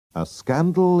A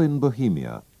Scandal in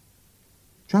Bohemia.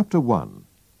 Chapter 1.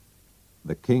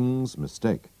 The King's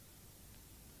Mistake.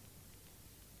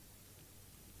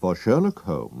 For Sherlock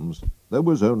Holmes, there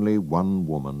was only one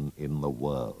woman in the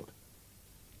world.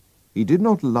 He did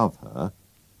not love her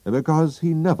because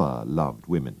he never loved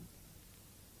women.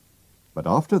 But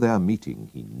after their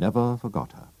meeting, he never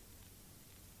forgot her.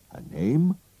 Her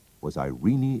name was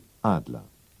Irene Adler.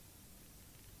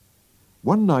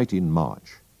 One night in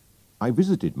March, I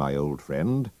visited my old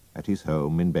friend at his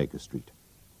home in Baker Street.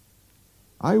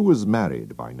 I was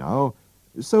married by now,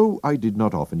 so I did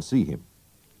not often see him.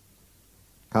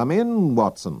 "Come in,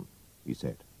 Watson," he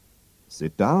said.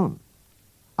 "Sit down.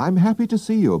 I'm happy to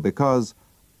see you because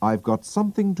I've got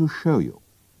something to show you."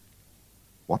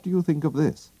 What do you think of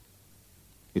this?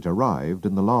 It arrived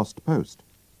in the last post.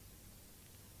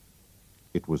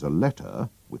 It was a letter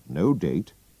with no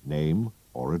date, name,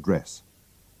 or address.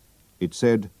 It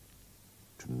said,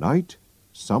 "Tonight,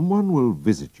 someone will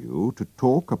visit you to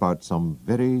talk about some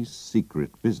very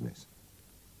secret business.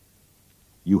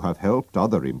 You have helped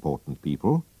other important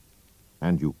people,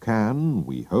 and you can,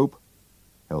 we hope,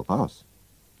 help us.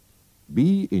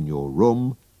 Be in your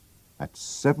room at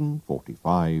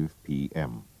 7:45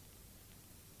 p.m.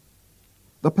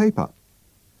 "The paper.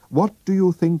 What do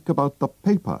you think about the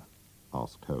paper?"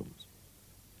 asked Holmes.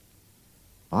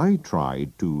 I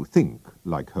tried to think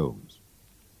like Holmes.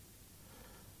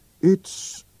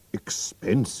 "It's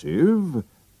expensive,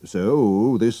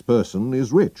 so this person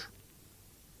is rich.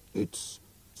 It's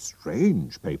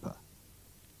strange paper."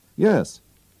 "Yes,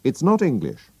 it's not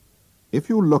English. If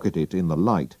you look at it in the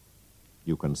light,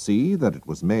 you can see that it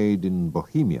was made in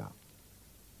Bohemia.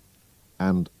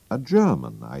 And a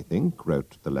German, I think,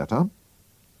 wrote the letter."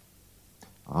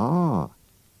 "Ah,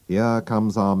 here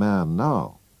comes our man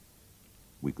now."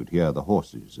 We could hear the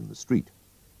horses in the street.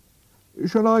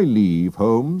 "Shall I leave,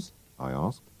 Holmes?" I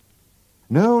asked.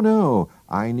 No,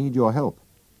 I need your help."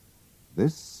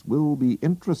 "This will be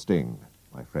interesting,"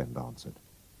 my friend answered.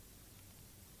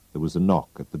 There was a knock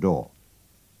at the door.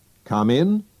 "Come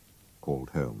in,"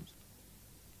 called Holmes.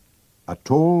 A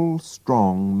tall,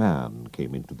 strong man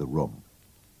came into the room.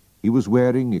 He was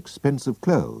wearing expensive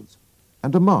clothes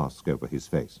and a mask over his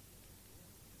face.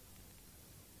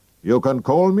 "You can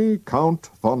call me Count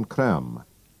von Kramm.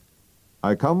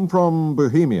 I come from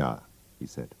Bohemia," he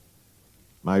said.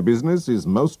 "My business is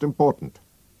most important.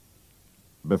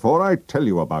 Before I tell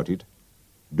you about it,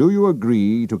 do you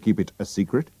agree to keep it a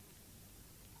secret?"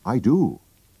 "I do,"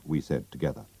 we said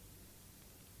together.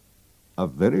 "A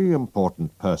very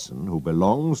important person who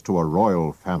belongs to a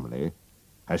royal family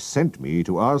has sent me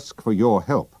to ask for your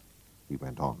help," he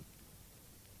went on.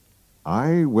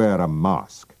 "I wear a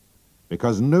mask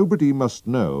because nobody must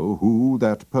know who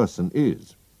that person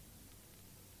is.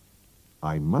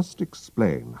 I must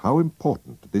explain how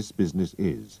important this business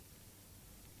is.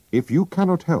 If you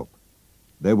cannot help,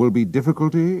 there will be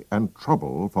difficulty and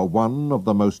trouble for one of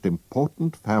the most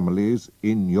important families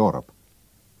in Europe,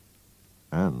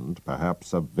 and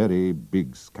perhaps a very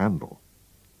big scandal.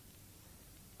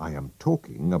 I am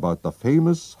talking about the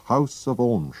famous House of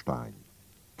Ormstein,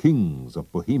 kings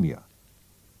of Bohemia."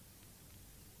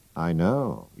 "I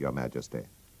know, Your Majesty,"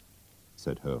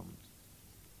 said Holmes.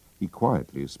 He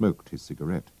quietly smoked his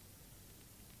cigarette.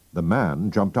 The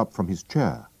man jumped up from his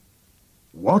chair.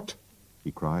 "What?"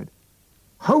 he cried.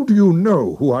 "How do you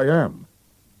know who I am?"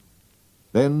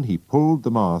 Then he pulled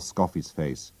the mask off his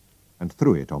face and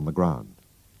threw it on the ground.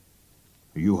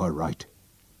 "You are right.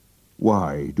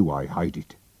 Why do I hide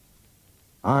it?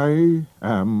 I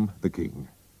am the king.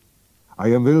 I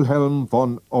am Wilhelm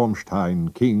von Ormstein,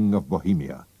 king of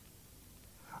Bohemia.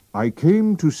 I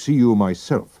came to see you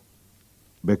myself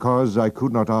because I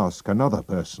could not ask another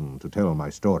person to tell my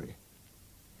story.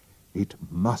 It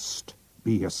must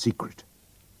be a secret.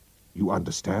 You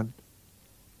understand?"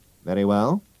 "Very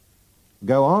well.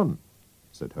 Go on,"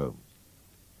 said Holmes.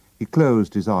 He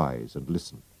closed his eyes and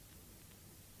listened.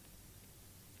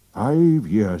 5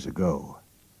 years ago,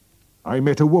 I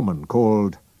met a woman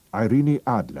called Irene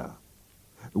Adler.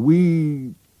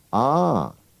 We...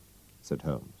 "Ah," said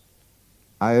Holmes.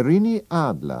 "Irene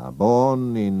Adler,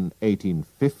 born in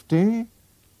 1850,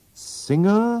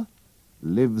 singer,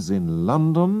 lives in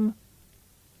London.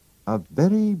 A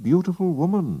very beautiful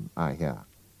woman, I hear."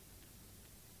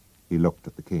 He looked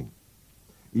at the king.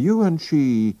 "You and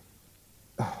she...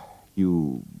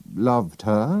 you loved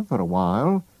her for a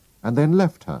while, and then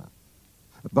left her.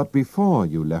 But before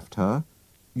you left her,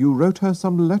 you wrote her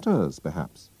some letters,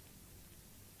 perhaps.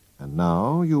 And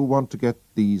now you want to get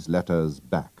these letters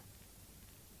back."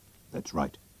 "That's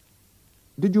right."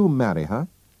 "Did you marry her?"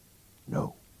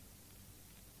 "No."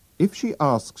 If she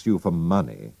asks you for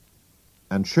money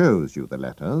and shows you the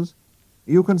letters,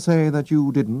 you can say that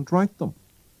you didn't write them.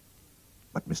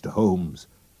 But, Mr. Holmes,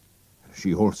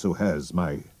 she also has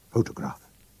my photograph.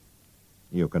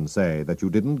 You can say that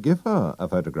you didn't give her a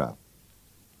photograph.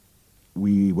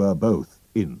 We were both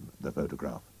in the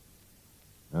photograph.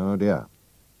 Oh, dear.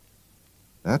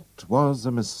 That was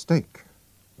a mistake,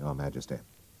 Your Majesty.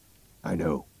 I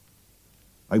know.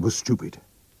 I was stupid.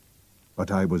 But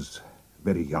I was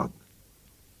very young.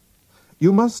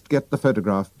 You must get the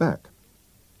photograph back.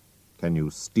 Can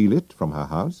you steal it from her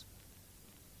house?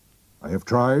 I have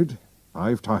tried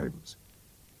 5 times.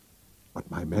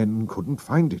 But my men couldn't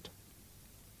find it.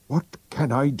 What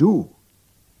can I do?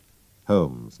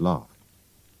 Holmes laughed.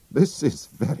 This is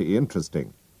very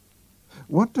interesting.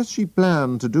 What does she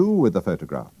plan to do with the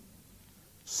photograph?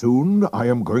 Soon I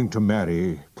am going to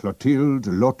marry Clotilde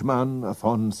Lotman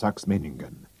von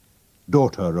Saxe-Meiningen,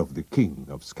 daughter of the King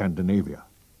of Scandinavia.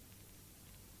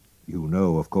 You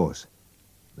know, of course,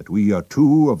 that we are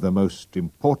 2 of the most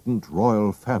important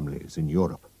royal families in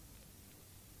Europe.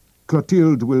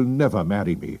 Clotilde will never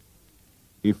marry me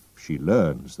if she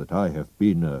learns that I have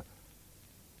been a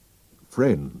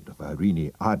friend of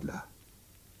Irene Adler.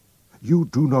 You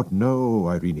do not know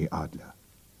Irene Adler.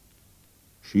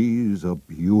 She's a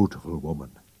beautiful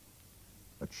woman,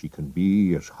 but she can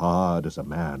be as hard as a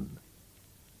man.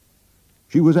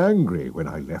 She was angry when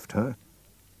I left her,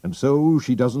 and so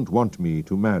she doesn't want me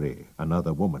to marry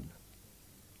another woman.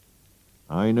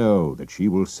 I know that she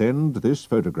will send this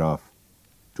photograph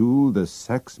to the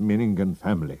Saxe-Meiningen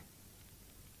family.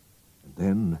 And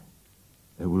then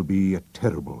there will be a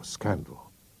terrible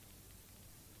scandal.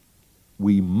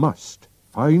 We must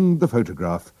find the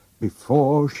photograph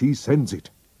before she sends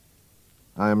it.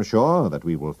 I am sure that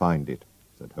we will find it,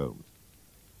 said Holmes.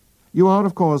 You are,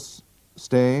 of course,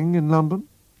 staying in London?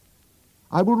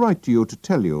 I will write to you to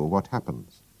tell you what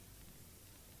happens.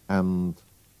 And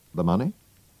the money?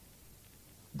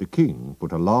 The King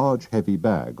put a large, heavy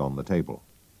bag on the table.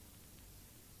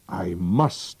 I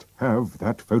must have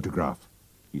that photograph,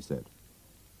 he said.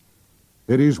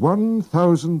 There is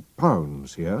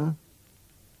 £1,000 here.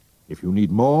 If you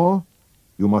need more,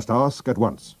 you must ask at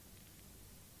once.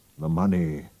 The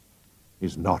money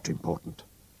is not important.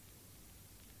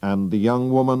 And the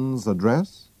young woman's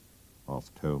address?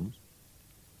 Asked Holmes.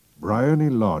 Bryony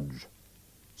Lodge,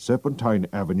 Serpentine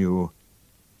Avenue,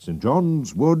 St.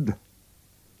 John's Wood,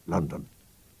 London.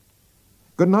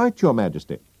 Good night, Your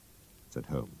Majesty, said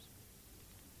Holmes.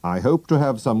 I hope to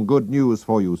have some good news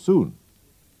for you soon.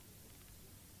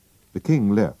 The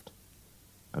King left,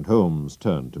 and Holmes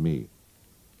turned to me.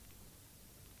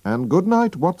 And good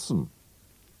night, Watson.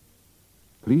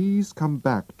 Please come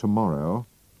back tomorrow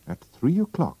at 3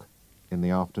 o'clock in the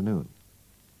afternoon.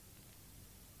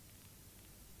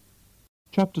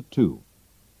 Chapter 2.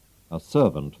 A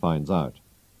Servant Finds Out.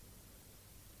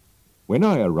 When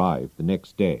I arrived the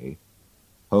next day,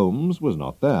 Holmes was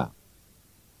not there.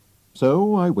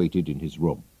 So I waited in his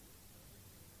room.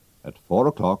 At 4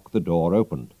 o'clock the door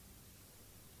opened,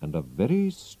 and a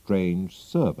very strange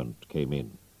servant came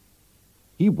in.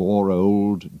 He wore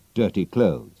old, dirty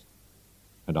clothes,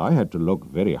 and I had to look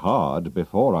very hard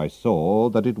before I saw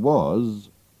that it was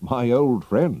my old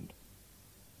friend.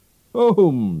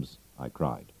 "Holmes!" I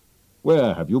cried.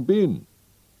 "Where have you been?"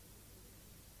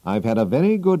 "I've had a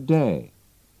very good day,"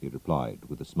 he replied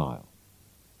with a smile.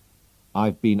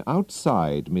 "I've been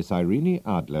outside Miss Irene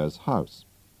Adler's house.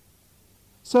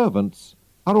 Servants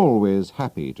are always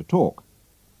happy to talk,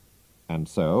 and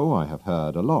so I have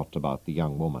heard a lot about the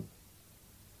young woman.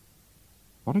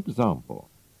 For example,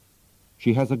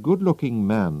 she has a good-looking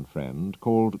man friend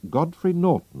called Godfrey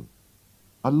Norton,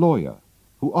 a lawyer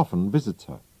who often visits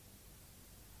her.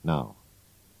 Now,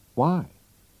 why?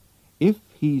 If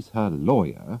he's her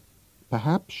lawyer,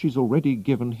 perhaps she's already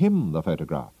given him the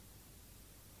photograph.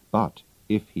 But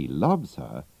if he loves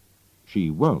her,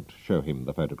 she won't show him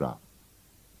the photograph."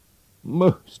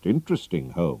 "Most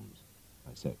interesting, Holmes,"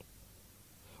 I said.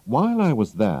 While I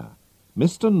was there,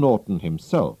 Mr. Norton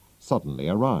himself suddenly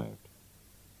arrived.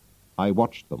 I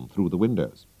watched them through the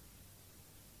windows.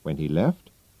 When he left,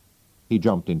 he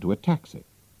jumped into a taxi.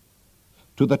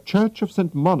 "To the Church of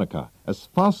St. Monica, as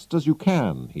fast as you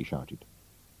can," he shouted.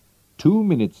 2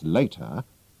 minutes later,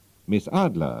 Miss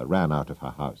Adler ran out of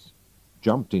her house,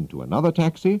 jumped into another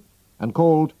taxi, and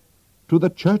called, "To the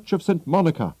Church of St.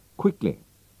 Monica, quickly."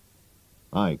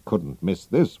 I couldn't miss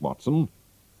this, Watson,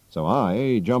 so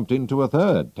I jumped into a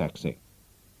third taxi.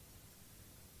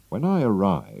 When I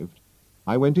arrived,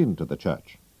 I went into the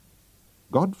church.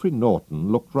 Godfrey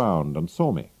Norton looked round and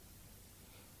saw me.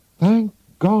 "Thank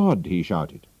God!" he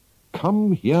shouted.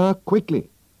 Come here quickly."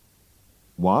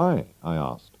 "Why?" I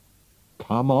asked.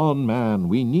 "Come on, man,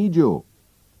 we need you."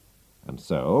 And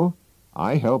so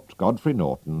I helped Godfrey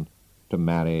Norton to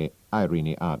marry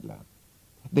Irene Adler.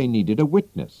 They needed a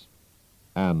witness,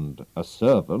 and a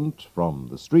servant from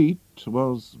the street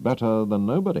was better than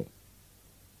nobody.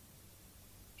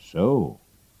 So,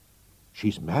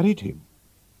 she's married him.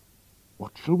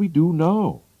 What shall we do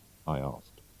now? I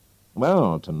asked.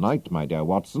 Well, tonight, my dear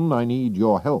Watson, I need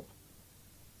your help.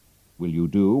 Will you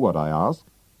do what I ask?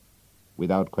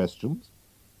 Without questions?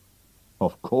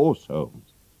 Of course,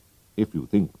 Holmes, if you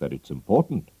think that it's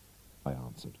important, I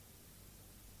answered.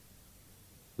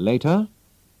 Later,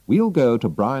 we'll go to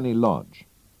Bryony Lodge.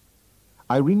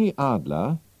 Irene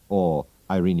Adler, or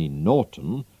Irene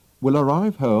Norton, will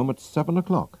arrive home at 7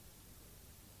 o'clock,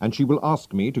 and she will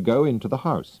ask me to go into the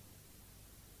house.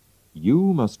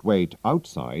 You must wait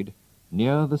outside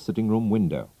near the sitting-room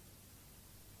window,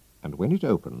 and when it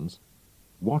opens,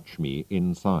 watch me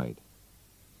inside.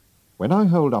 When I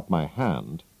hold up my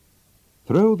hand,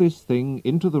 throw this thing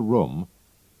into the room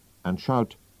and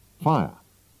shout, "Fire!"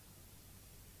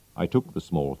 I took the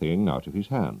small thing out of his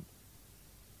hand.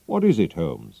 "What is it,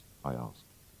 Holmes?" I asked.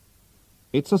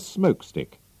 "It's a smoke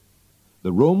stick.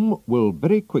 The room will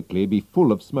very quickly be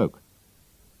full of smoke.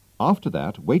 After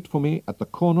that, wait for me at the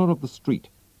corner of the street."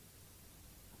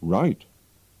 "Right.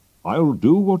 I'll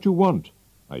do what you want,"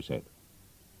 I said.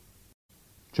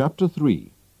 Chapter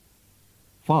 3.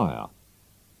 Fire.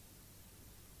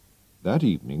 That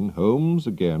evening Holmes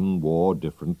again wore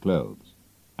different clothes,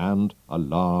 and a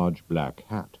large black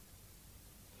hat.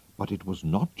 But it was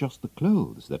not just the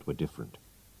clothes that were different.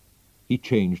 He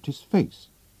changed his face,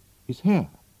 his hair,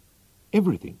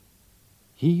 everything.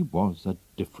 He was a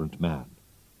different man.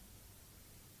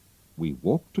 We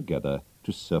walked together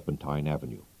to Serpentine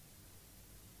Avenue.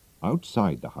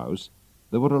 Outside the house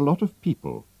there were a lot of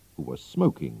people who were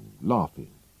smoking,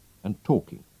 laughing, and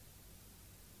talking.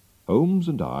 Holmes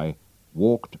and I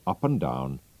walked up and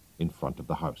down in front of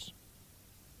the house.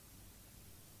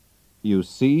 "You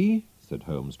see," said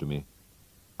Holmes to me,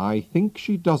 "I think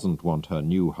she doesn't want her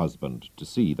new husband to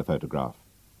see the photograph."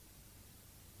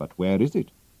 "But where is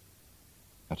it?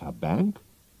 At her bank?"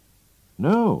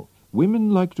 "No,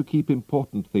 women like to keep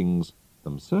important things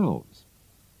themselves.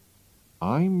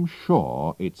 I'm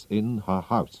sure it's in her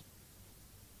house."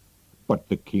 "But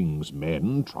the king's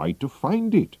men tried to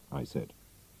find it," I said.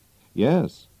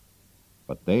 "Yes,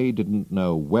 but they didn't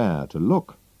know where to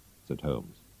look," said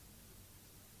Holmes.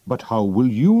 "But how will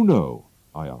you know?"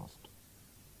 I asked.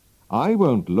 "I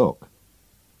won't look.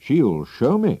 She'll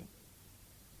show me.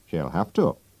 She'll have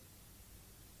to."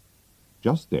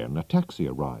 Just then a taxi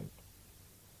arrived.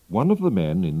 One of the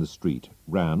men in the street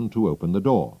ran to open the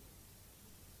door.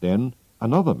 Then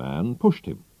another man pushed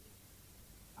him.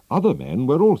 Other men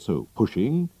were also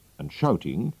pushing and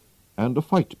shouting, and a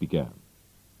fight began.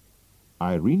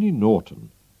 Irene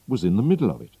Norton was in the middle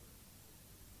of it.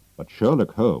 But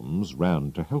Sherlock Holmes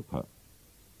ran to help her.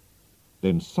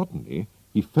 Then suddenly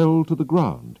he fell to the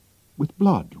ground, with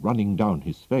blood running down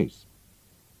his face.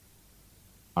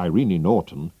 Irene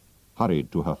Norton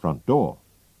hurried to her front door,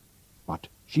 but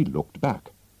she looked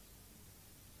back.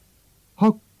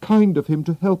 "How kind of him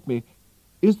to help me.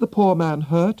 Is the poor man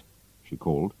hurt?" she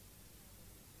called.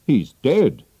 "He's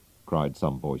dead," cried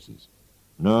some voices.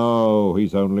 "No,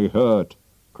 he's only hurt,"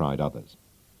 cried others.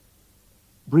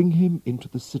 "Bring him into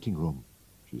the sitting-room,"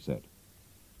 she said.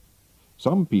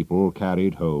 Some people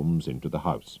carried Holmes into the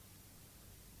house.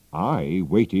 I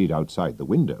waited outside the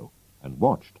window and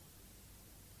watched.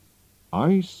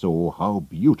 I saw how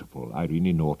beautiful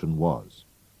Irene Norton was.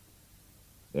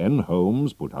 Then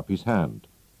Holmes put up his hand,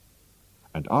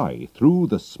 and I threw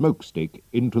the smoke stick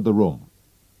into the room.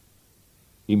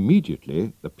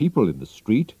 Immediately the people in the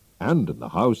street and in the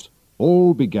house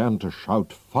all began to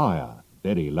shout "Fire"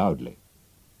 very loudly.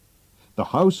 The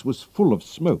house was full of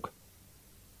smoke.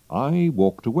 I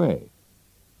walked away,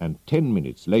 and 10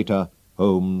 minutes later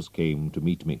Holmes came to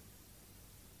meet me.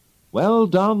 "Well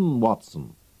done,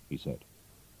 Watson," he said.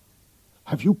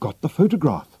 "Have you got the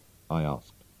photograph?" I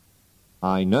asked.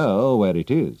 "I know where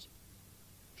it is."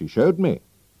 "She showed me,"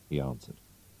 he answered.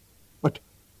 "But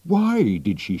why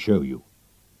did she show you?"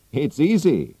 "It's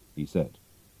easy," he said,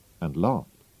 and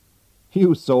laughed.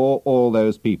 "You saw all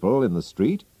those people in the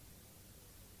street?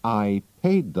 I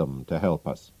paid them to help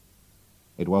us.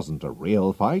 It wasn't a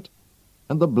real fight,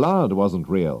 and the blood wasn't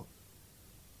real.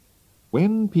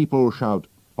 When people shout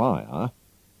 'fire,'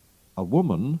 a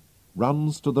woman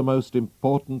runs to the most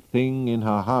important thing in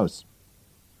her house,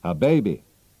 her baby,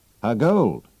 her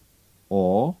gold,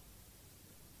 or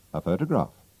a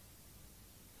photograph."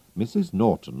 Mrs.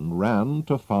 Norton ran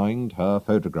to find her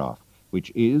photograph,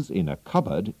 which is in a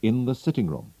cupboard in the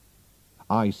sitting-room.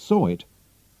 I saw it,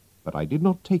 but I did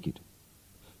not take it.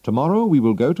 Tomorrow we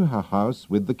will go to her house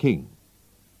with the king.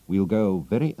 We'll go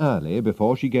very early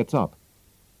before she gets up.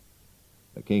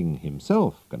 The king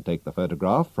himself can take the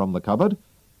photograph from the cupboard,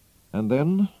 and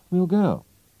then we'll go."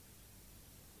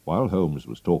 While Holmes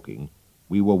was talking,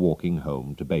 we were walking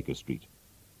home to Baker Street.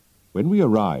 When we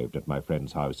arrived at my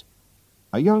friend's house,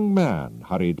 a young man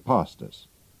hurried past us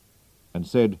and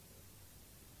said,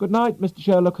 "Good night, Mr.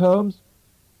 Sherlock Holmes."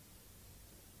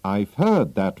 "I've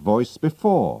heard that voice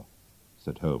before,"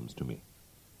 said Holmes to me.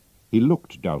 He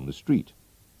looked down the street.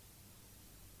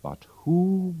 But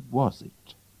who was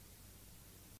it?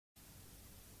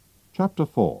 Chapter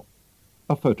 4.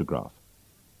 A Photograph.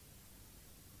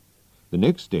 The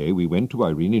next day we went to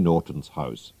Irene Norton's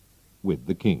house with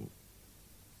the king.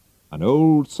 An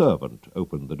old servant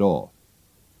opened the door.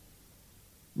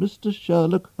 "Mr.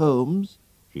 Sherlock Holmes?"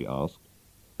 she asked,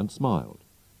 and smiled.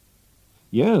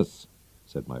 "Yes,"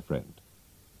 said my friend.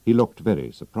 He looked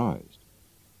very surprised.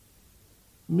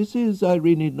 "Mrs.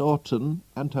 Irene Norton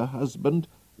and her husband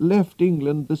left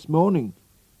England this morning.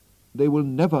 They will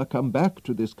never come back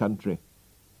to this country."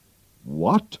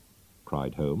 "What?"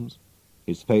 cried Holmes,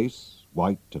 his face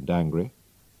white and angry.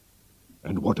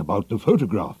 "And what about the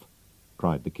photograph?"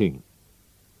 cried the king.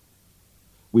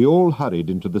 We all hurried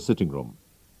into the sitting-room.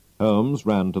 Holmes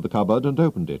ran to the cupboard and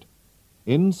opened it.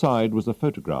 Inside was a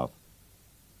photograph,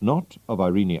 not of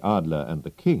Irene Adler and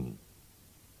the king,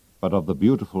 but of the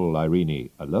beautiful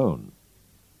Irene alone.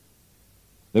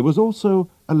 There was also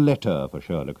a letter for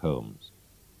Sherlock Holmes.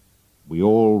 We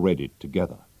all read it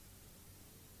together.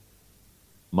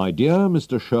 "My dear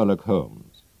Mr. Sherlock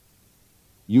Holmes,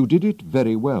 you did it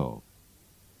very well.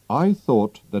 I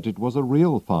thought that it was a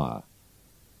real fire,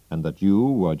 and that you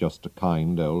were just a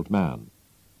kind old man.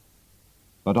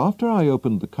 But after I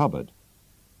opened the cupboard,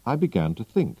 I began to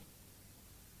think.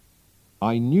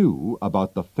 I knew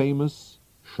about the famous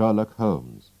Sherlock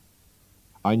Holmes.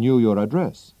 I knew your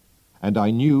address, and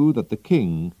I knew that the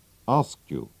king asked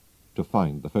you to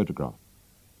find the photograph.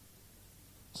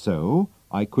 So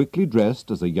I quickly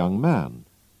dressed as a young man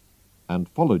and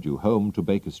followed you home to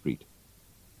Baker Street.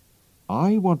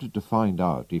 I wanted to find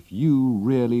out if you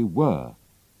really were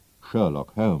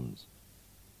Sherlock Holmes.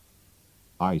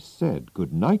 I said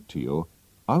good night to you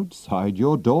outside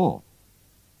your door.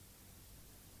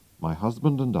 My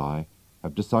husband and I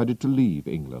have decided to leave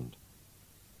England.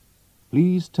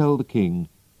 Please tell the king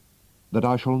that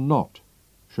I shall not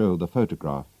show the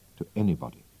photograph to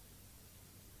anybody.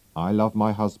 I love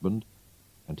my husband,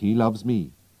 and he loves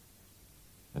me,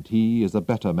 and he is a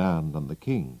better man than the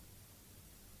king.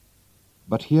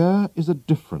 But here is a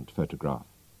different photograph,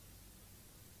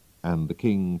 and the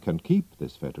king can keep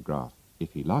this photograph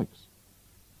if he likes.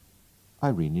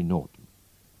 Irene Norton."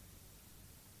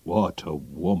 "What a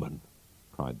woman!"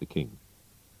 cried the king.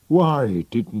 "Why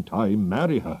didn't I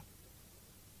marry her?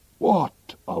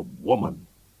 What a woman!"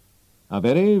 "A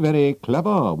very, very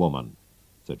clever woman,"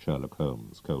 said Sherlock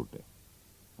Holmes coldly.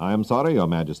 "I am sorry, Your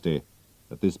Majesty,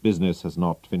 that this business has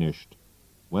not finished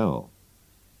well."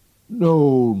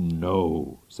 "No,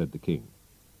 no," said the king.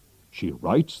 "She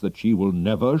writes that she will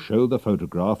never show the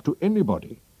photograph to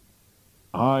anybody.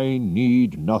 I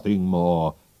need nothing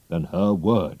more than her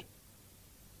word.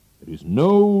 There is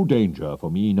no danger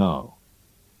for me now.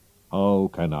 How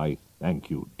can I thank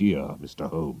you, dear Mr.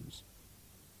 Holmes?"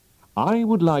 "I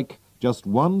would like just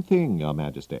one thing, Your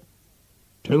Majesty."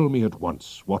 "Tell me at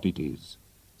once what it is,"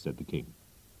 said the king.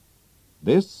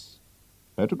 "This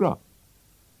photograph."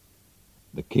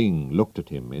 The king looked at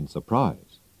him in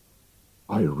surprise.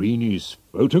 "Irene's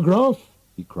photograph?"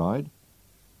 he cried.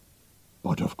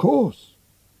 "But of course,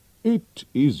 it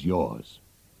is yours."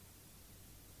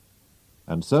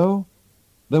 And so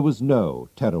there was no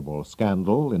terrible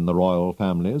scandal in the royal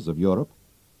families of Europe,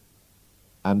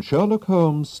 and Sherlock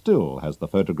Holmes still has the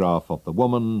photograph of the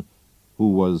woman who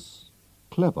was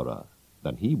cleverer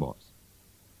than he was.